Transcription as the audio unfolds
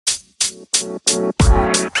This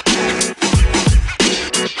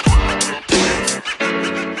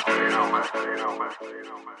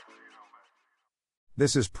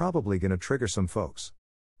is probably gonna trigger some folks.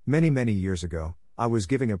 Many years ago, I was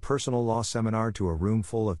giving a personal law seminar to a room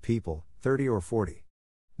full of people, 30 or 40.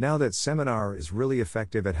 Now that seminar is really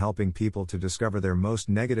effective at helping people to discover their most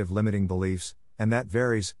negative limiting beliefs, and that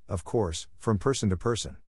varies, of course, from person to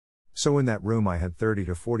person. So in that room I had 30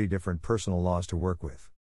 to 40 different personal laws to work with.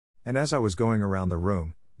 And as I was going around the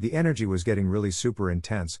room, the energy was getting really super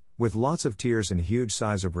intense, with lots of tears and huge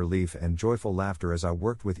sighs of relief and joyful laughter as I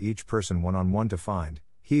worked with each person one-on-one to find,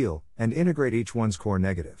 heal, and integrate each one's core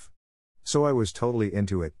negative. So I was totally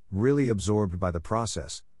into it, really absorbed by the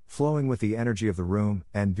process, flowing with the energy of the room,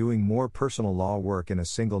 and doing more personal law work in a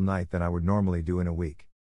single night than I would normally do in a week.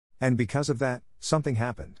 And because of that, something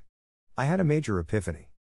happened. I had a major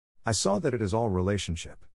epiphany. I saw that it is all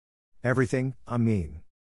relationship. Everything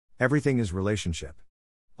is relationship.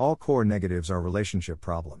 All core negatives are relationship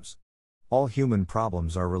problems. All human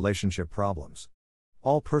problems are relationship problems.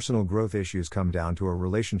 All personal growth issues come down to a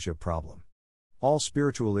relationship problem. All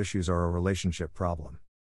spiritual issues are a relationship problem.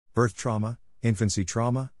 Birth trauma, infancy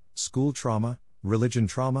trauma, school trauma, religion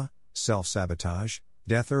trauma, self-sabotage,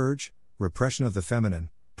 death urge, repression of the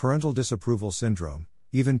feminine, parental disapproval syndrome,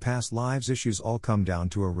 even past lives issues all come down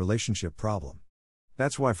to a relationship problem.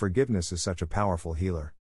 That's why forgiveness is such a powerful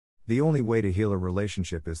healer. The only way to heal a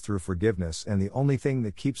relationship is through forgiveness, and the only thing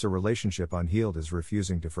that keeps a relationship unhealed is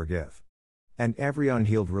refusing to forgive. And every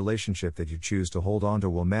unhealed relationship that you choose to hold on to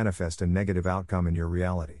will manifest a negative outcome in your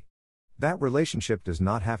reality. That relationship does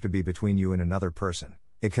not have to be between you and another person.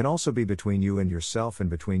 It can also be between you and yourself, and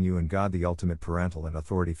between you and God, the ultimate parental and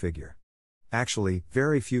authority figure. Actually,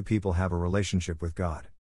 very few people have a relationship with God.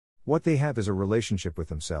 What they have is a relationship with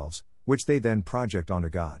themselves, which they then project onto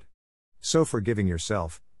God. So forgiving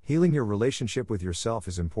yourself, healing your relationship with yourself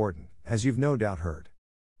is important, as you've no doubt heard.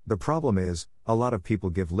 The problem is, a lot of people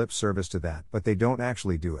give lip service to that, but they don't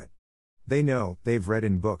actually do it. They know, they've read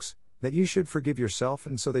in books, that you should forgive yourself,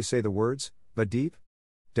 and so they say the words, but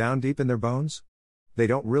down deep in their bones, they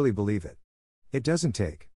don't really believe it. It doesn't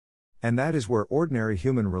take. And that is where ordinary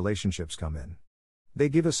human relationships come in. They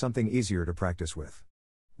give us something easier to practice with.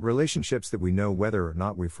 Relationships that we know whether or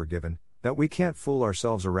not we've forgiven, that we can't fool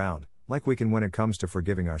ourselves around, like we can when it comes to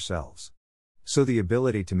forgiving ourselves. So the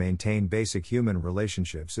ability to maintain basic human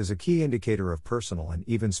relationships is a key indicator of personal and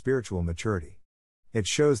even spiritual maturity. It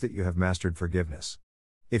shows that you have mastered forgiveness.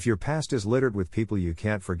 If your past is littered with people you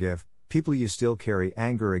can't forgive, people you still carry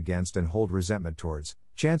anger against and hold resentment towards,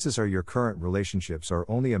 chances are your current relationships are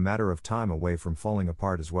only a matter of time away from falling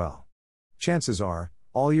apart as well. Chances are,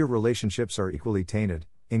 all your relationships are equally tainted,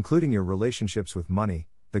 including your relationships with money,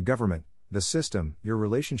 the government, the system, your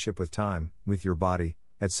relationship with time, with your body,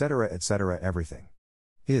 etc. Everything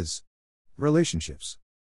is relationships.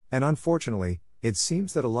 And unfortunately, it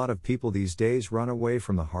seems that a lot of people these days run away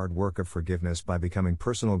from the hard work of forgiveness by becoming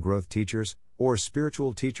personal growth teachers, or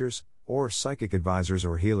spiritual teachers, or psychic advisors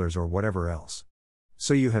or healers or whatever else.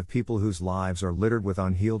 So you have people whose lives are littered with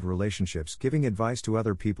unhealed relationships giving advice to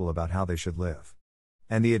other people about how they should live.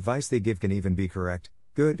 And the advice they give can even be correct,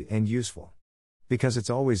 good, and useful. Because it's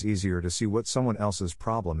always easier to see what someone else's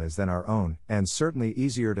problem is than our own, and certainly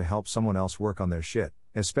easier to help someone else work on their shit,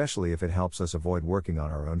 especially if it helps us avoid working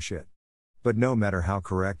on our own shit. But no matter how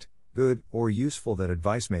correct, good, or useful that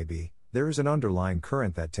advice may be, there is an underlying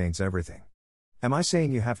current that taints everything. Am I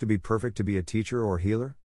saying you have to be perfect to be a teacher or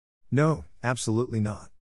healer? No, absolutely not.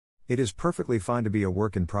 It is perfectly fine to be a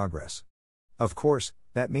work in progress. Of course,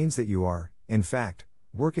 that means that you are, in fact,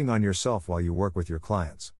 working on yourself while you work with your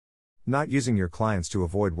clients. Not using your clients to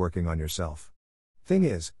avoid working on yourself. Thing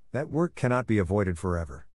is, that work cannot be avoided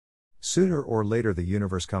forever. Sooner or later the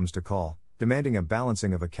universe comes to call, demanding a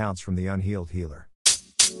balancing of accounts from the unhealed healer.